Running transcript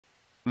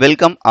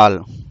Welcome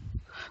all.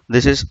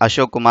 This is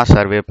Ashok Kumar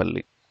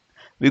Sarvepalli.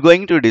 We're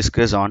going to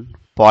discuss on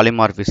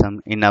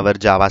polymorphism in our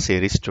Java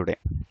series today.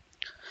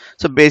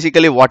 So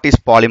basically what is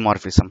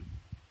polymorphism?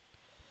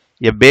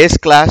 A base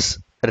class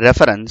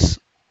reference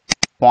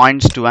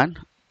points to an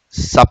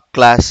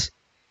subclass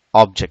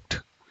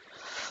object.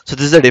 So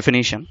this is the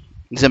definition.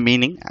 This is the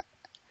meaning.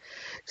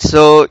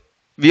 So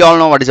we all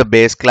know what is a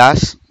base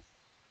class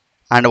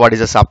and what is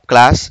a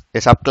subclass. A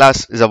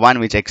subclass is the one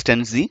which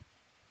extends the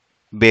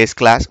base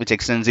class, which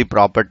extends the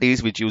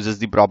properties, which uses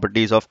the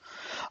properties of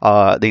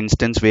the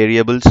instance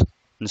variables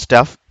and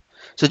stuff.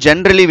 So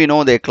generally we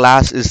know the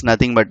class is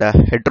nothing but a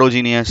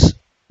heterogeneous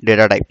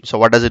data type. So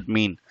what does it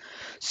mean?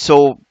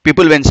 So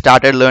people when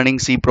started learning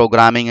C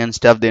programming and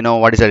stuff, they know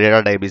what is a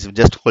data type is. It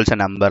just holds a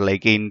number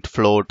like int,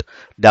 float,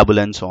 double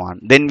and so on.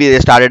 Then we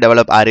started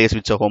develop arrays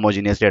which are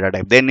homogeneous data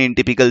type. Then in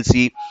typical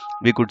C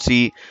we could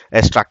see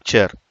a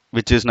structure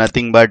which is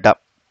nothing but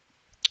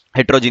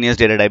heterogeneous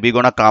data type. We're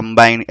gonna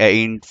combine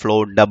a int,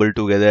 float, double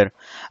together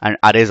and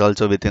arrays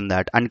also within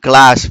that. And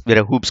class, where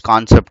a hoops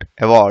concept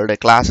evolved, a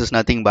class is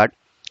nothing but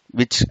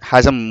which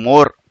has a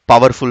more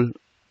powerful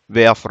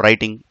way of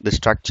writing the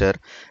structure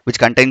which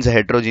contains a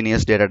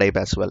heterogeneous data type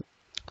as well.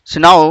 So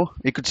now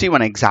we could see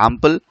one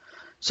example.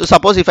 So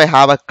suppose if I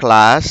have a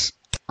class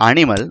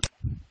animal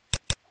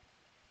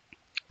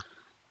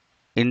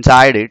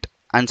inside it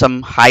and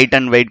some height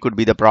and weight could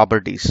be the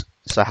properties.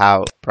 So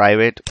have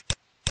private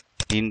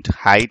int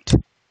height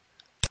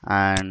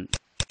and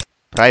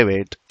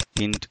private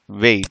int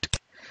weight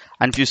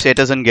and few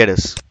setters and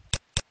getters.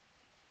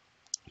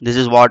 This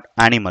is what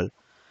animal.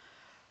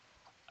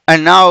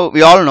 And now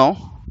we all know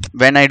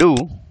when I do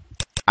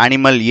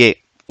animal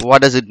A,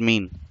 what does it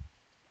mean?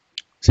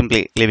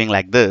 Simply living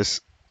like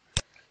this.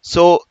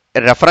 So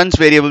reference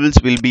variables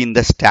will be in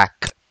the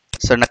stack.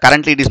 So now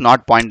currently it is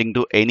not pointing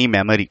to any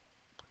memory.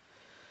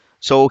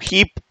 So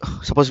heap,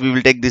 suppose we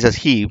will take this as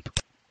heap.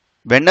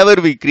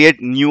 Whenever we create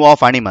new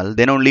of animal,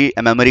 then only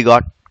a memory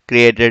got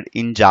created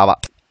in Java.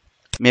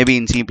 Maybe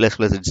in C++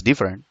 it's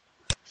different.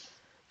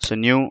 So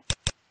new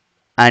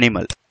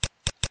animal.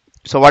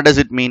 So what does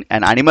it mean?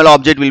 An animal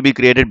object will be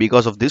created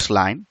because of this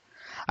line.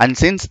 And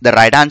since the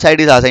right hand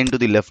side is assigned to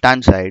the left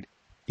hand side,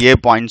 A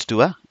points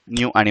to a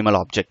new animal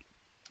object.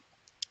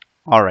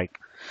 Alright.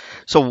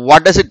 So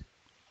what does it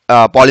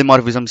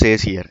polymorphism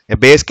says here? A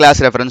base class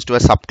reference to a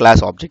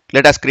subclass object.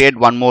 Let us create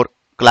one more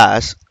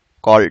class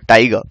called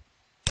tiger.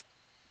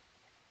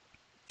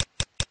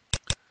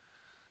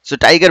 So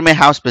tiger may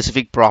have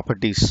specific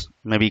properties,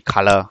 maybe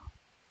color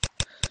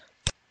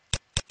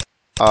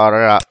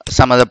or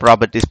some other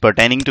properties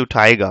pertaining to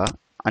tiger.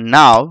 And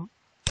now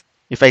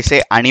if I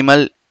say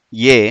animal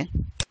A,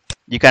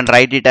 you can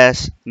write it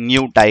as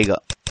new tiger.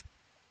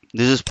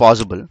 This is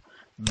possible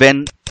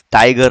when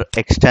tiger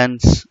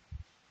extends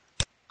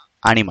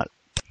animal.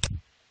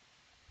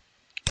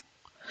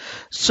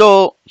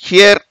 So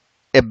here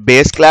a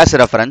base class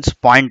reference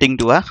pointing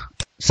to a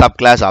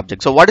subclass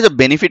object. So what is the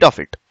benefit of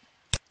it?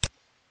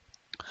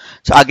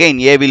 So again,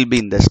 A will be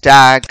in the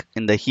stack.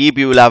 In the heap,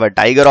 you will have a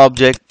tiger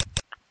object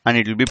and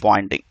it will be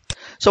pointing.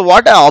 So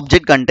what an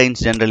object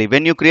contains generally,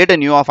 when you create a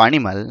new of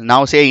animal,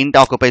 now say int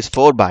occupies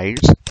 4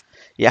 bytes,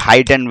 a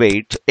height and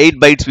weight, 8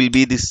 bytes will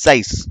be this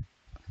size.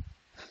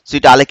 So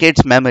it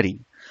allocates memory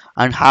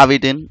and have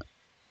it in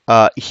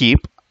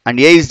heap. And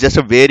A is just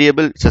a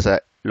variable, it's just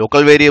a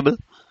local variable,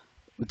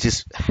 which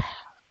is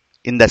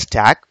in the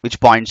stack, which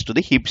points to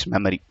the heap's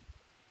memory.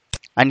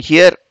 And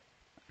here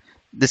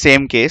the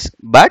same case,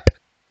 but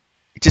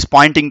it is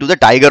pointing to the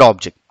tiger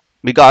object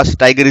because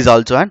tiger is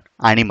also an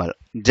animal.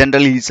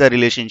 Generally, it's a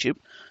relationship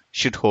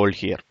should hold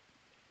here.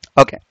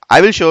 Okay,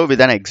 I will show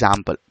with an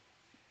example.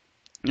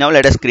 Now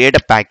let us create a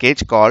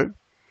package called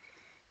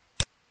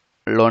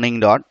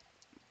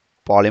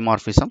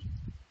learning.polymorphism.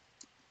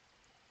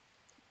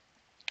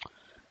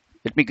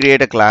 Let me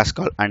create a class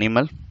called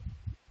animal.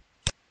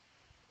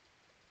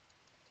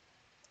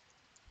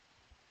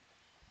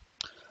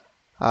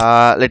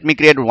 Let me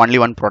create only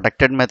one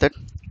protected method,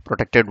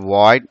 protected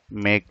void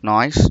make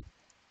noise.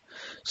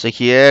 So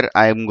here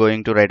I am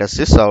going to write a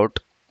sysout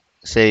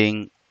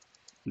saying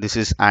this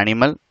is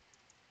animal.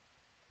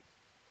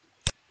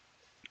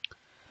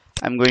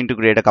 I'm going to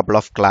create a couple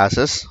of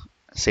classes,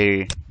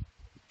 say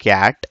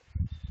cat,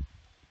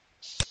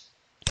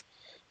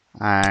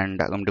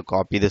 and I'm going to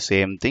copy the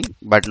same thing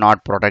but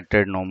not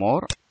protected no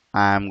more.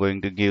 I'm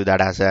going to give that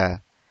as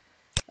a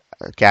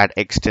cat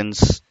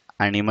extends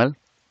animal.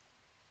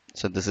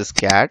 So this is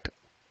cat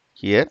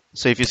here.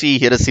 So if you see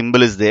here a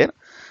symbol is there,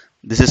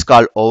 this is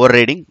called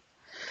overriding.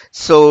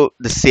 So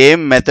the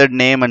same method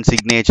name and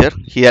signature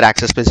here,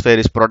 access specifier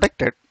is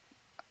protected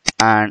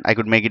and I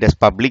could make it as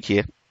public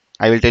here.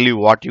 I will tell you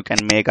what you can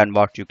make and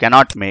what you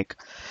cannot make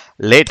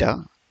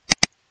later.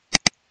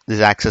 This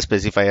is access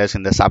specifiers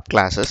in the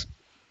subclasses.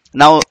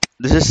 Now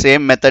this is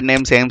same method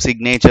name, same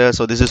signature,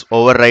 so this is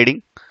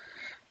overriding.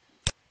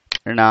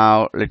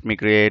 Now let me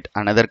create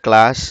another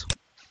class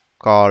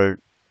called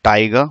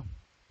tiger,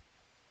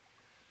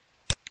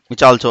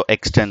 which also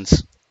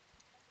extends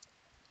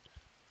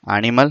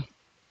animal.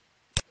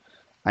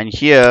 and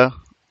here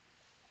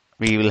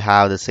we will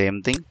have the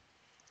same thing.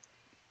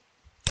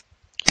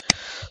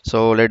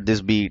 So let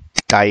this be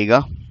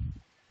tiger.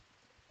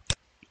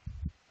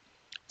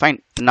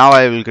 Fine. Now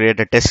I will create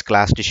a test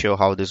class to show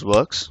how this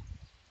works.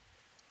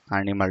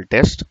 Animal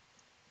test.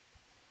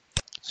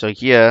 So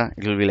here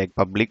it will be like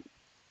public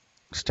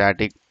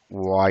static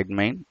void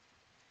main.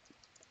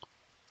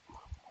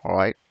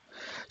 Alright.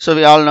 So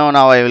we all know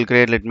now I will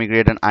create, let me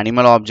create an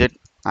animal object,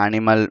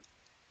 animal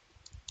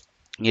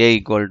a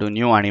equal to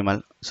new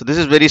animal. So this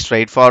is very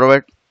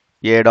straightforward.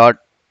 A dot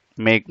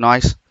make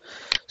noise.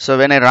 So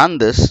when I run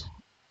this,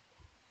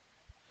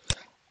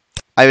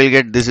 I will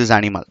get this is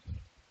animal.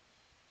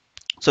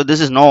 So this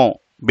is no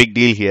big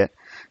deal here.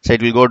 So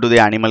it will go to the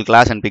animal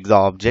class and pick the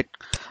object.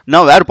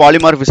 Now where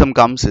polymorphism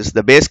comes is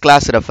the base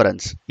class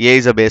reference. A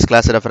is a base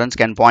class reference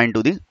can point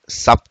to the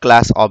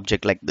subclass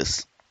object like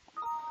this.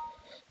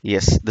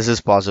 Yes, this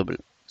is possible.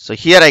 So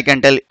here I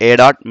can tell a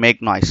dot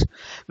make noise.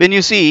 When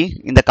you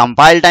see in the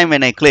compile time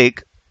when I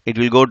click, it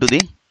will go to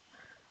the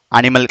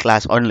animal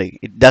class only.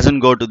 It doesn't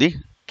go to the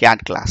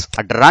cat class.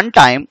 At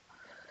runtime,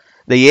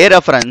 the a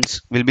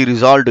reference will be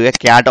resolved to a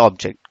cat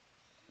object.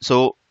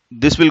 So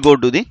this will go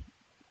to the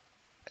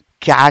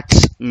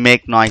cats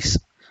make noise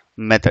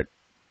method.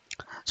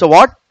 So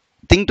what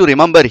thing to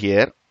remember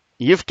here,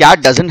 if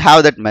cat doesn't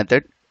have that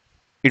method,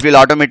 it will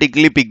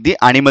automatically pick the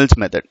animals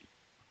method.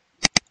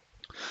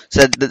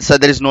 So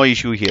there is no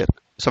issue here.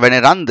 So when I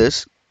run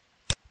this,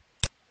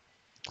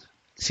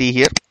 see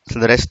here, so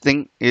the rest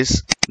thing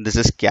is this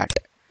is cat.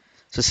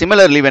 So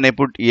similarly when I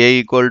put a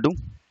equal to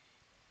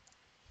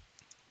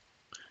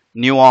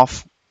new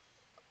of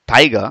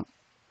tiger,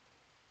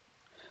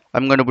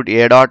 I'm going to put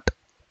a dot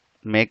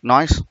make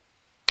noise.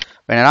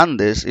 When I run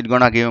this, it's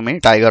going to give me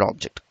tiger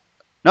object.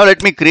 Now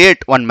let me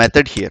create one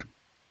method here.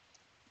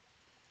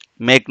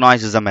 Make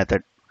noise is a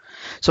method.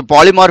 So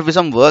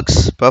polymorphism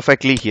works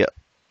perfectly here.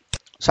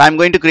 So I'm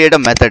going to create a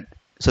method.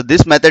 So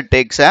this method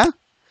takes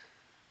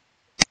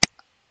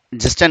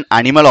just an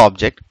animal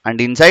object,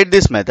 and inside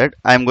this method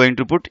I'm going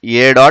to put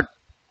a dot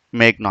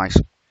make noise.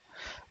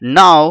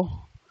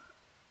 Now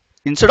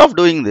instead of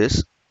doing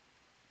this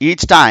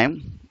each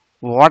time,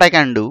 what I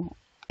can do,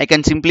 I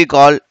can simply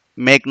call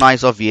make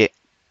noise of a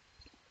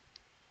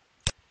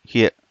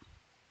here.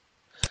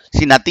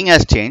 See, nothing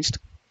has changed.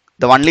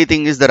 The only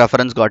thing is the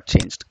reference got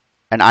changed.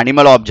 An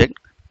animal object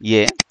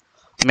a,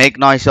 make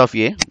noise of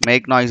a,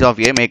 make noise of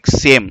a, makes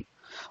same.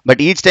 But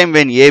each time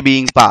when a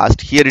being passed,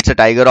 here it's a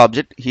tiger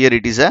object, here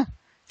it is a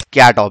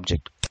cat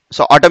object.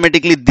 So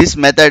automatically this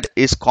method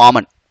is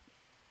common.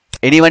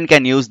 Anyone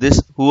can use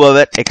this,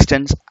 whoever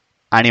extends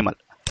animal.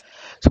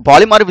 So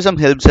polymorphism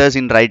helps us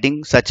in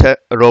writing such a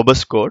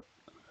robust code.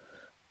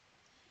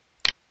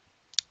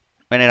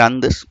 When I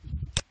run this,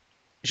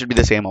 it should be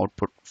the same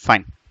output.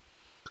 Fine.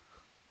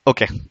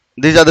 Okay,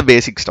 these are the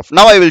basic stuff.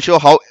 Now I will show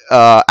how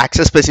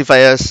access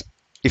specifiers,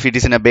 if it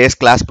is in a base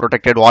class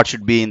protected, what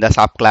should be in the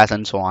subclass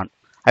and so on.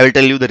 I will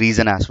tell you the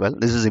reason as well.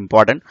 This is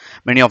important.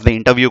 Many of the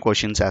interview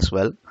questions as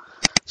well.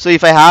 So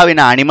if I have in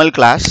an animal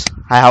class,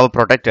 I have a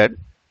protected.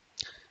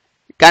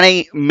 Can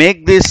I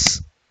make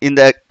this in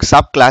the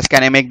subclass?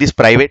 Can I make this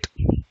private?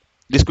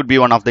 This could be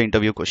one of the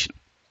interview question.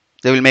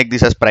 They will make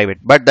this as private,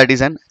 but that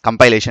is an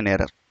compilation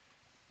error.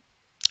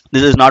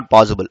 This is not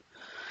possible.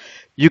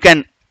 You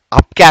can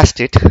upcast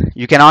it.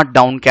 You cannot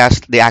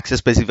downcast the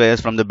access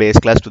specifiers from the base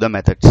class to the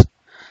methods.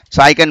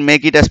 So I can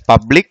make it as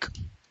public,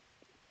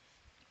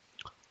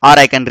 or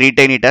I can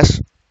retain it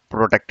as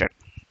protected.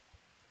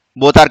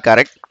 Both are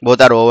correct,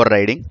 both are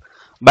overriding,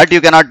 but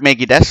you cannot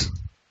make it as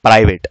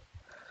private.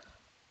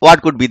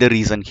 What could be the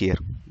reason here?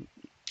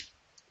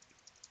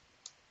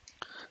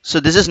 So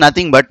this is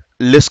nothing but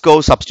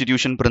Liskov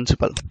substitution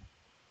principle.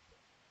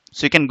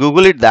 So you can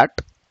Google it,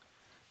 that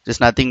just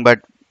nothing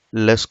but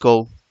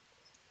Liskov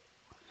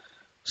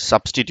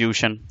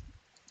substitution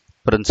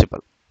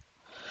principle.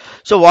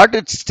 So what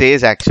it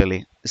says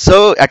actually,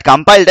 so at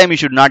compile time you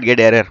should not get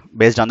error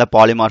based on the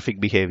polymorphic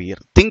behavior.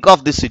 Think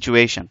of this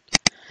situation.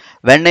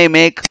 When I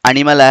make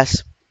animal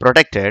as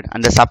protected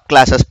and the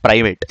subclass as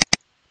private,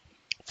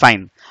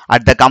 fine.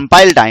 At the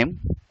compile time,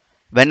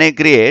 when I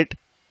create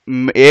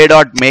a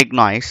dot make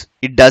noise,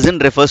 it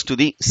doesn't refers to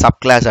the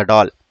subclass at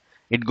all.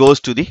 It goes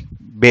to the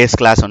base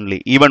class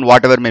only, even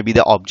whatever may be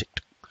the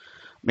object.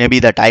 Maybe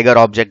the tiger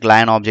object,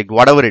 lion object,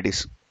 whatever it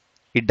is.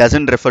 It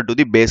doesn't refer to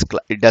the base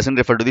class. It doesn't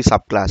refer to the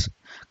subclass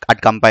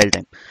at compile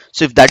time.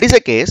 So if that is the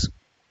case,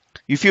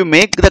 if you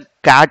make the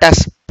cat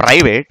as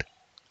private,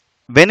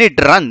 when it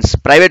runs,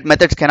 private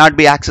methods cannot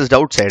be accessed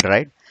outside,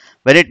 right?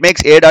 When it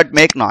makes a dot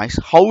make noise,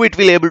 how it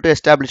will able to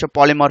establish a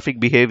polymorphic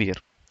behavior?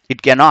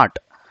 It cannot.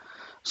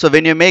 So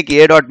when you make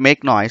a dot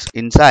make noise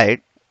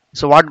inside,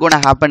 so what gonna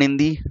happen in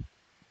the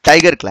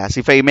tiger class?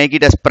 If I make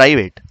it as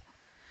private,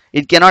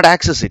 it cannot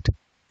access it.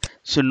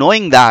 So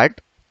knowing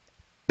that,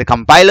 the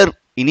compiler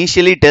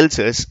initially tells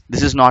us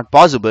this is not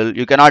possible.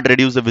 You cannot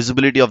reduce the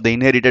visibility of the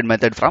inherited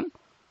method from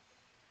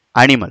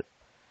animal,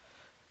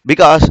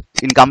 because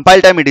in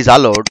compile time it is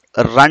allowed.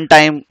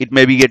 Runtime it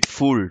may be get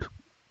fooled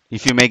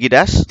if you make it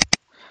as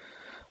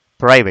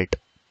private.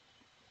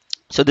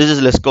 So this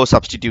is let's go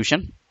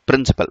substitution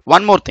principle.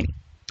 One more thing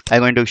I'm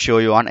going to show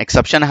you on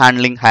exception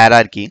handling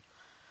hierarchy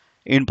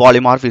in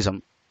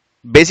polymorphism.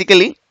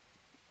 Basically,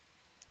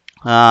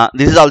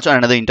 this is also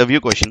another interview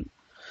question.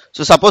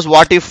 So suppose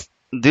what if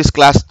this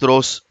class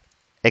throws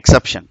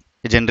exception,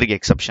 a generic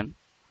exception,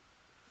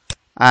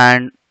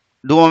 and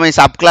do my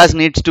subclass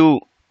needs to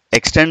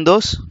extend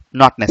those?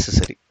 Not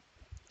necessary.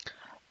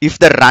 If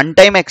the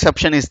runtime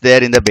exception is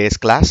there in the base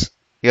class,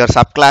 your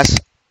subclass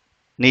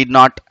need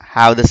not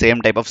have the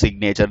same type of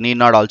signature, need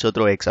not also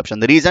throw exception.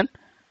 The reason,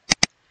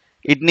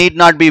 it need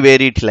not be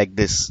varied like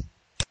this.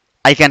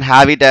 I can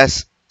have it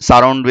as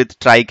surround with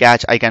try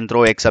catch, I can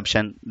throw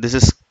exception. This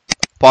is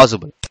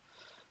possible.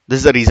 This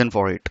is the reason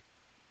for it.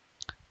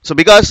 So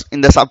because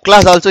in the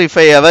subclass also, if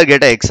I ever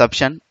get an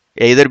exception,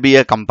 either be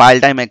a compile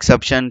time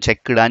exception,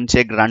 checked,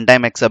 unchecked,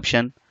 runtime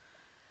exception,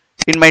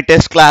 in my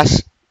test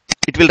class,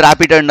 it will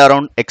wrap it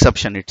around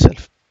exception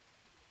itself.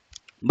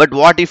 But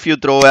what if you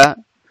throw a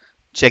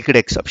checked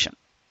exception?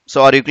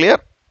 So are you clear?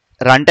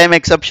 Runtime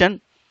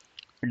exception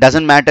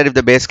doesn't matter if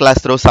the base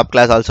class throws,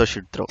 subclass also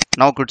should throw.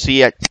 Now could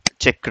see a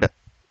checked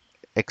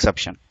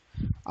exception,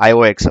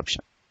 IO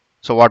exception.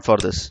 So what for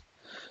this?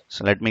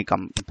 So let me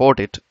import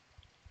it.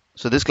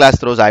 So this class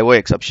throws IO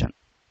exception.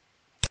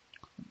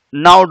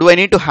 Now do I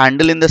need to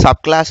handle in the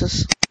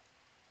subclasses?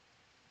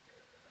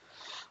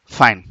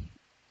 Fine.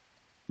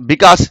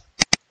 Because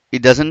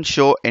it doesn't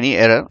show any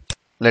error,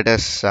 let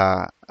us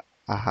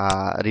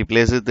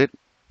replace it.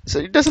 So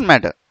it doesn't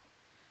matter.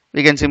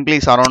 We can simply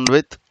surround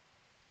with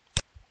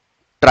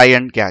try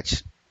and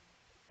catch.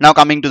 Now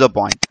coming to the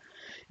point.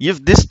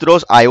 If this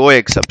throws IO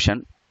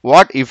exception,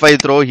 what if I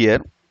throw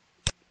here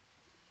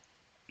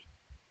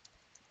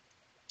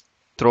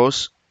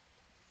throws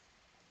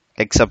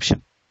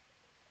exception?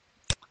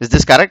 Is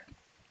this correct?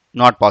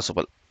 Not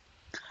possible.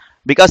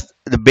 Because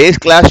the base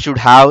class should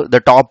have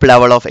the top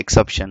level of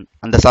exception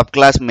and the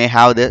subclass may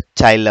have the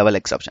child level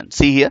exception.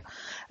 See here,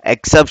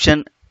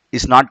 exception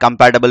is not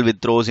compatible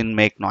with throws in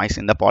make noise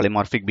in the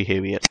polymorphic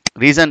behavior.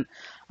 Reason,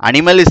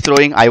 animal is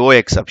throwing IO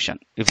exception.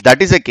 If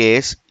that is the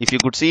case, if you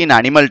could see in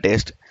animal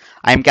test,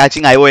 I am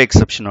catching IO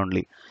exception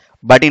only.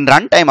 But in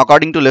runtime,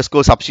 according to let's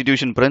go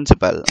substitution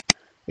principle,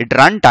 at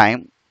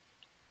runtime,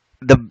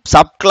 the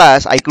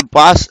subclass I could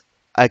pass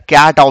a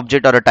cat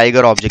object or a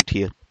tiger object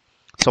here.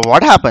 So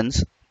what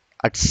happens?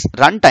 At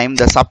runtime,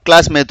 the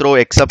subclass may throw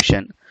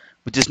exception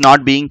which is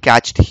not being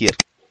catched here.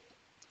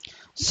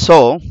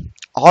 So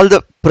all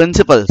the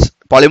principles,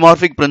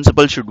 polymorphic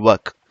principles should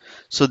work.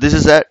 So this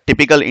is a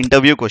typical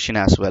interview question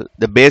as well.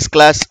 The base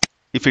class,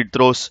 if it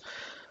throws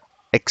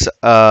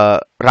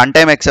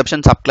runtime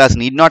exception, subclass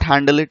need not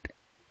handle it.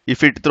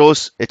 If it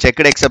throws a checked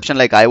exception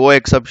like IO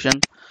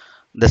exception,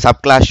 the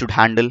subclass should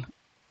handle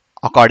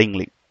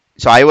accordingly.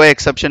 So IO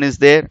exception is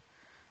there.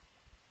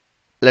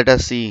 Let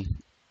us see.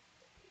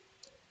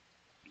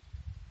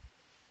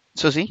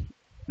 So see,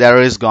 the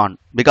error is gone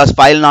because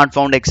file not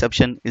found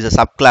exception is a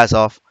subclass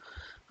of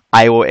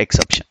IO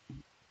exception.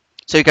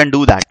 So you can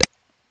do that,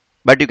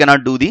 but you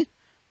cannot do the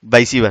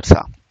vice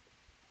versa.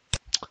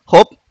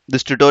 Hope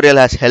this tutorial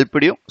has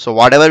helped you. So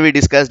whatever we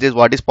discussed is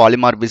what is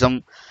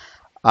polymorphism,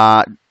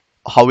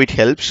 how it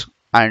helps,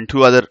 and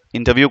two other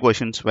interview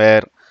questions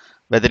where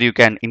whether you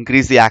can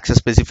increase the access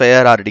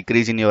specifier or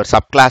decrease in your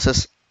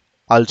subclasses,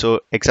 also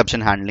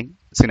exception handling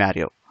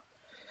scenario.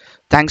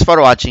 Thanks for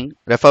watching.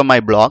 Refer my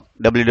blog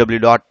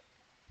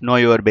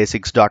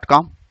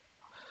www.knowyourbasics.com.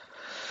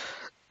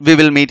 We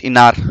will meet in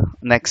our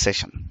next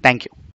session. Thank you.